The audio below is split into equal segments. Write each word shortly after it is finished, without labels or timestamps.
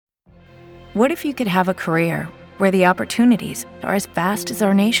What if you could have a career where the opportunities are as vast as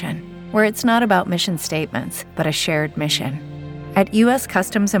our nation, where it's not about mission statements, but a shared mission? At U.S.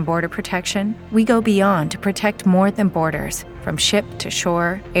 Customs and Border Protection, we go beyond to protect more than borders. From ship to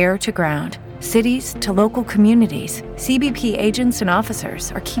shore, air to ground, cities to local communities, CBP agents and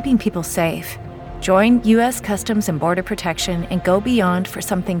officers are keeping people safe. Join U.S. Customs and Border Protection and go beyond for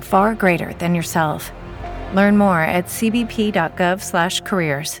something far greater than yourself. Learn more at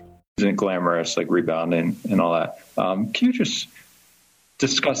cbp.gov/careers. Isn't glamorous, like rebounding and all that. Can you just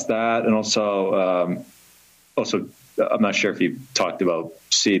discuss that? And also, I'm not sure if you talked about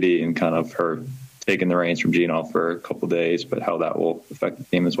CD and kind of her taking the reins from Gino for a couple of days, but how that will affect the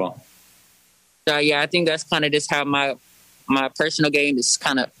team as well. Yeah, I think that's kind of just how my personal game has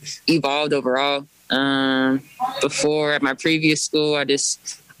kind of evolved overall. Before at my previous school, I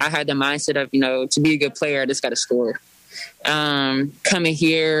had the mindset of, to be a good player, I just got to score. Coming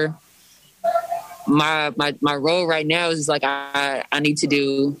here, my role right now is like I need to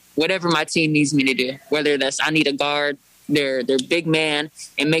do whatever my team needs me to do, whether that's I need a guard their big man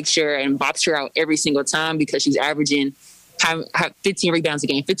and make sure and box her out every single time because she's averaging 15 rebounds a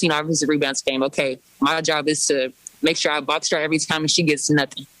game, 15 offensive rebounds a game. Okay, my job is to make sure I box her every time and she gets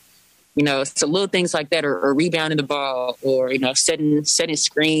nothing. So little things like that, or rebounding the ball, or setting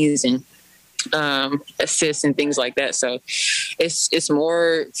screens and assists and things like that. So it's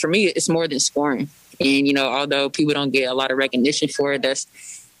more, for me, it's more than scoring. And although people don't get a lot of recognition for it, that's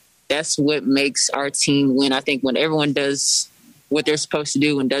what makes our team win. I think when everyone does what they're supposed to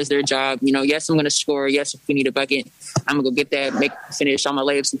do and does their job, yes, I'm going to score. Yes, if we need a bucket, I'm going to go get that, finish all my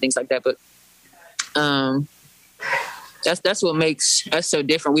layups and things like that. But that's what makes us so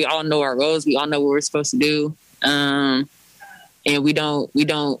different. We all know our roles. We all know what we're supposed to do. And we don't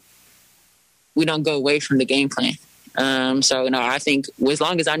go away from the game plan. So I think as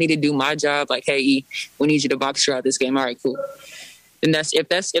long as I need to do my job, like, hey, we need you to box throughout this game. All right, cool. And if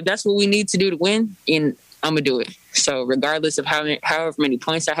that's what we need to do to win, and I'm gonna do it. So regardless of however many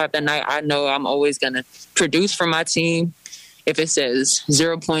points I have that night, I know I'm always gonna produce for my team. If it says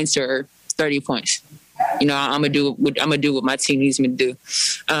 0 points or 30 points, I'm gonna do what my team needs me to do.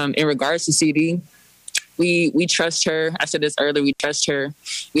 In regards to CD, we trust her. I said this earlier. We trust her.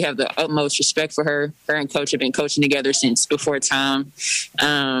 We have the utmost respect for her. Her and Coach have been coaching together since before time.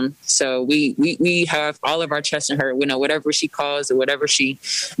 So we have all of our trust in her. We know whatever she calls or whatever she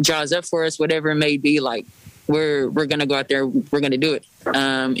draws up for us, whatever it may be, like we're gonna go out there. We're gonna do it.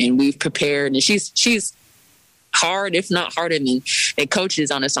 And we've prepared. And she's hard, if not harder than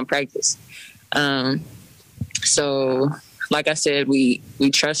coaches on us on practice. So like I said, we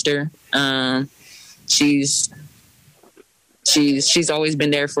trust her. She's always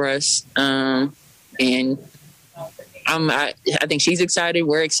been there for us. And I think she's excited.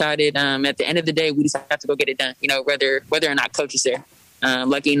 We're excited. At the end of the day, we just have to go get it done, whether or not Coach is there.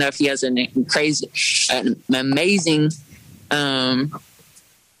 Lucky enough, he has an amazing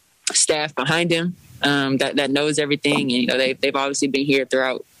staff behind him that knows everything. And, they've obviously been here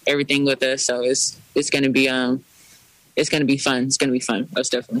throughout everything with us. So it's going to be it's going to be fun. It's going to be fun,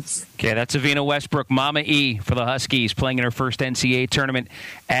 most definitely. Okay, that's Evina Westbrook, Mama E for the Huskies, playing in her first NCAA tournament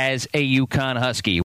as a UConn Husky.